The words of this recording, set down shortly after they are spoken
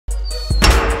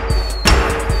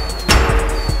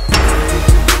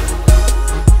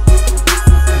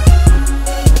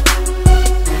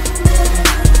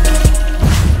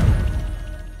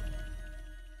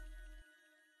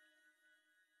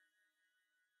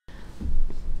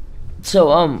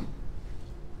So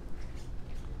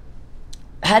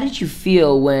how did you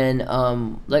feel when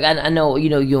like I know we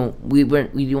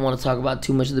don't want to talk about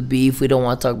too much of the beef, we don't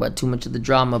want to talk about too much of the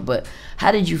drama, but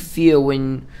how did you feel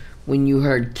when you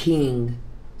heard Kynng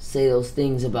say those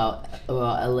things about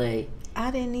LA?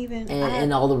 I didn't even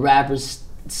and all the rappers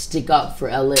stick up for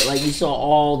LA. Like you saw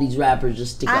all these rappers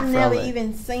just stick up for LA. I never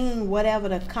even seen whatever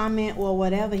the comment or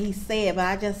whatever he said, but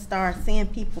I just started seeing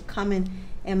people coming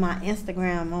in my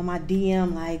Instagram on my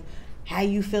DM like, how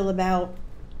you feel about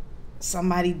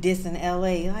somebody dissing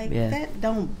LA? Like that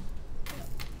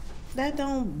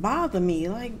don't bother me.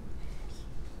 Like,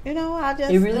 I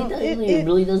just it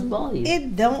really doesn't bother you.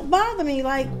 It don't bother me.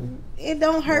 Like it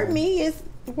don't hurt me. It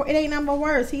ain't number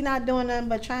worse. He not doing nothing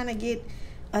but trying to get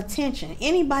attention.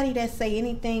 Anybody that say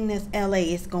anything that's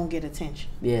LA, it's gonna get attention.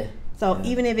 Yeah. So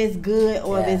even if it's good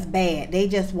or if it's bad, they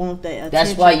just want the attention.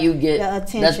 That's why you get the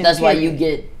attention. That's why you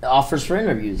get offers for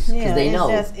interviews, because they know.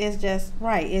 It's just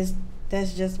right.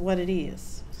 That's just what it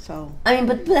is. So I mean,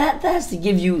 but that has to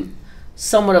give you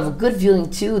somewhat of a good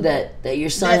feeling too, that your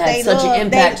son had such an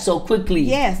impact so quickly.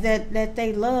 Yes, that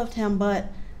they loved him. But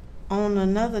on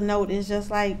another note, it's just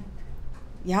like,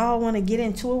 y'all want to get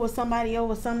into it with somebody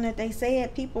over something that they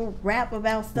said. People rap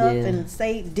about stuff and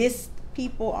say diss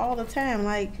people all the time.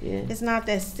 Like it's not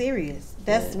that serious.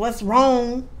 That's what's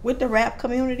wrong with the rap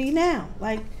community now.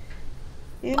 Like,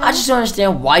 I just don't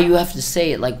understand why you have to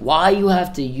say it. Like, why you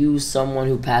have to use someone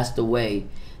who passed away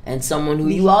and someone who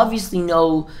you obviously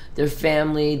know their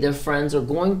family, their friends are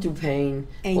going through pain.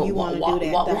 And you want to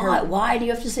do that. Why do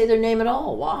you have to say their name at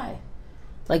all? Why?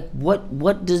 Like,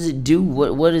 what does it do?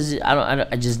 What is it?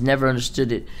 I just never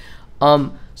understood it.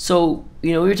 So,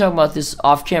 we were talking about this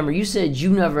off camera. You said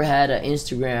you never had an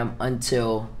Instagram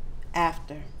until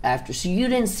after. So you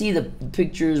didn't see the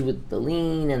pictures with the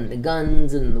lean and the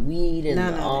guns and the weed and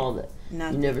all that.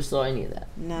 Nothing. You never saw any of that.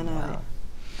 None of it.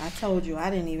 I told you,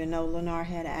 I didn't even know Leonard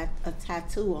had a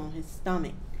tattoo on his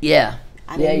stomach. Yeah.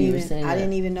 I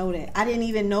didn't even know that. I didn't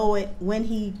even know it when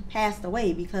he passed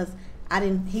away because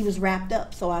he was wrapped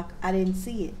up, so I didn't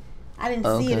see it. I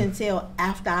didn't see it until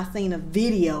after I seen a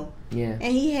video. Yeah.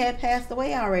 And he had passed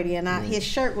away already, and his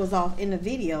shirt was off in the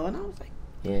video, and I was like,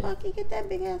 fuck, you get that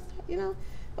big ass,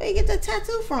 where you get that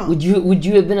tattoo from? Would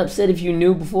you have been upset if you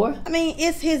knew before? I mean,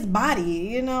 it's his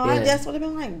body, I just would have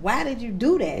been like, why did you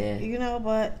do that?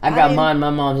 But I got mine. My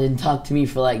mom didn't talk to me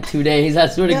for like 2 days. I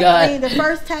swear to God. I mean, the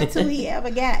first tattoo he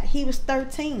ever got, he was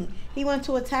 13. He went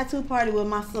to a tattoo party with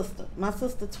my sister. My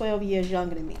sister 12 years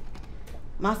younger than me.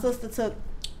 My sister took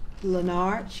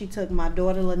Leonard. She took my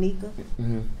daughter Lanika,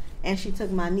 and she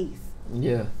took my niece.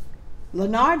 Yeah.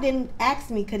 Leonard didn't ask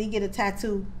me could he get a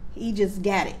tattoo. He just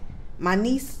got it. My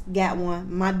niece got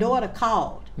one. My daughter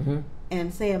called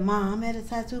and said, "Mom, I'm at a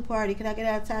tattoo party. Could I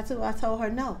get a tattoo?" I told her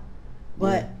no.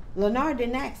 But Leonard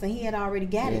didn't ask, and he had already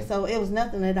got it, so it was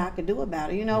nothing that I could do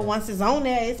about it. Once it's on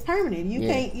there, it's permanent.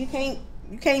 You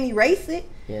can't erase it.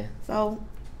 Yeah. So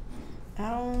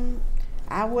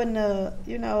I wouldn't have,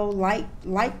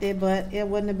 liked it, but it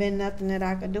wouldn't have been nothing that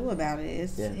I could do about it.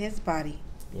 It's his body.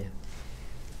 Yeah.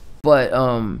 But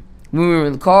when we were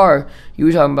in the car, you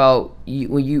were talking about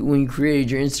when you created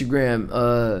your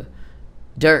Instagram.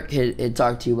 Durk had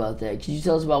talked to you about that. Could you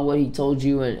tell us about what he told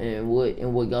you and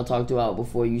what y'all talked about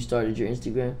before you started your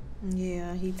Instagram?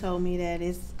 Yeah, he told me that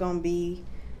it's gonna be.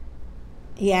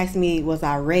 He asked me, was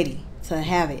I ready to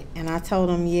have it, and I told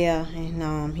him yeah.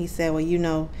 And he said, well, you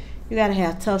gotta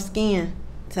have tough skin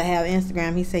to have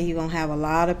Instagram. He said you're gonna have a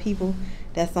lot of people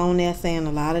that's on there saying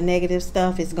a lot of negative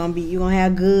stuff. You're gonna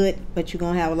have good, but you're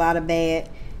gonna have a lot of bad.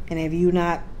 And if you're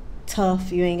not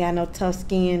tough, you ain't got no tough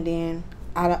skin, then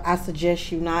I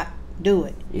suggest you not do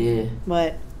it. Yeah.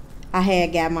 But I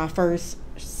had got my first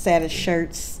set of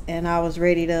shirts, and I was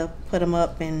ready to put them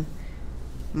up, and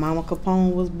Momma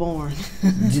Capone was born.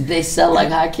 Did they sell like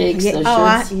hotcakes?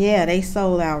 Yeah, shirts? They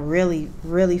sold out really,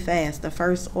 really fast. The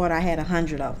first order, I had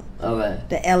 100 of them. Okay.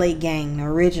 The LA Gang, the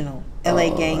original LA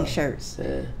Gang shirts.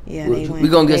 Yeah, we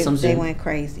gonna get some soon. They went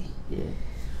crazy. Yeah.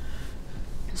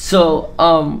 So,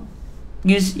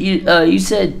 you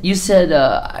said in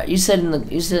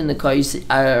the car.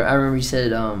 I remember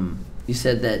you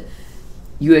said that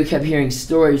you had kept hearing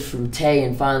stories from Tay,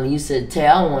 and finally you said, Tay,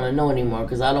 I don't want to know anymore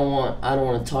because I don't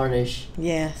want to tarnish.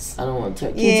 Yes. I don't want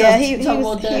to.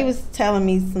 He was telling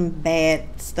me some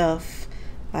bad stuff,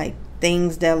 like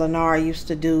things that Leonard used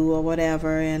to do or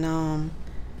whatever, and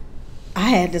I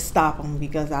had to stop him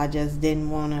because I just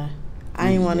didn't want to. I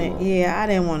didn't want to. Yeah, I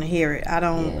didn't want to hear it. I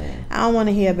don't want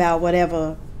to hear about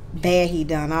whatever bad he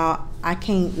done. I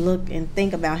can't look and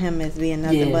think about him as being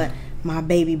nothing but my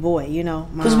baby boy, you know.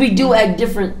 Because we do act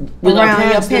different with our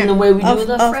parents than the way we do with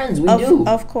our friends. We do.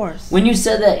 Of course. When you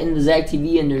said that in the Zach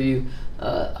TV interview,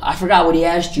 I forgot what he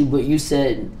asked you, but you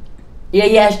said, yeah,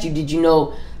 he asked you, did you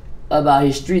know about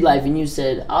his street life? And you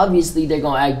said, obviously they're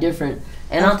going to act different.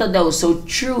 And I thought that was so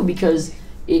true because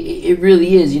it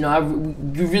really is. You know,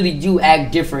 you really do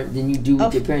act different than you do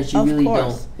with your parents. You really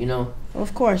don't, you know.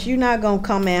 Of course. You're not going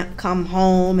to come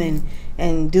home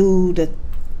and do the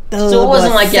so it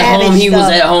wasn't like at home he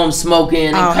was at home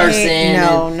smoking and cursing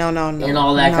and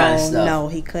all that kind of stuff. No,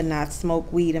 he could not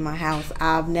smoke weed in my house.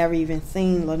 I've never even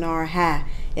seen Leonard high.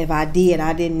 If I did,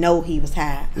 I didn't know he was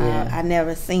high. Yeah. I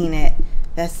never seen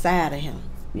that side of him.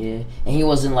 Yeah, and he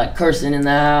wasn't like cursing in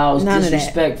the house,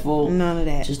 disrespectful. None of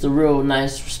that. Just a real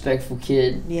nice, respectful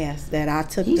kid. Yes, that I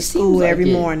took to school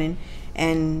every morning,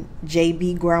 and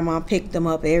JB grandma picked him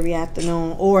up every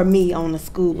afternoon, or me on the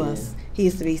school bus. He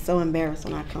used to be so embarrassed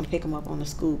when I come pick him up on the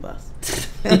school bus.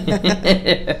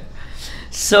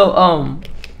 So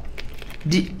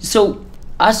so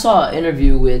I saw an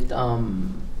interview with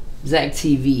Zach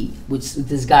TV with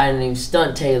this guy named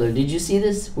Stunt Taylor. Did you see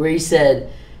this? Where he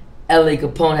said L'A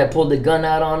Capone had pulled the gun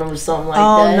out on him or something like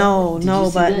that? Oh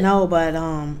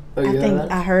but I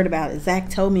think I heard about it. Zach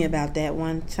told me about that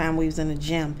one time we was in the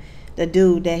gym. The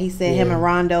dude that he said him and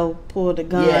Rondo pulled a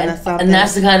gun or something. And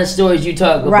that's the kind of stories you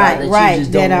talk about that you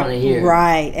just don't want to hear.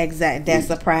 Right, exactly. That's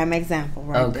a prime example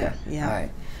right there. Yeah. All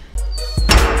right.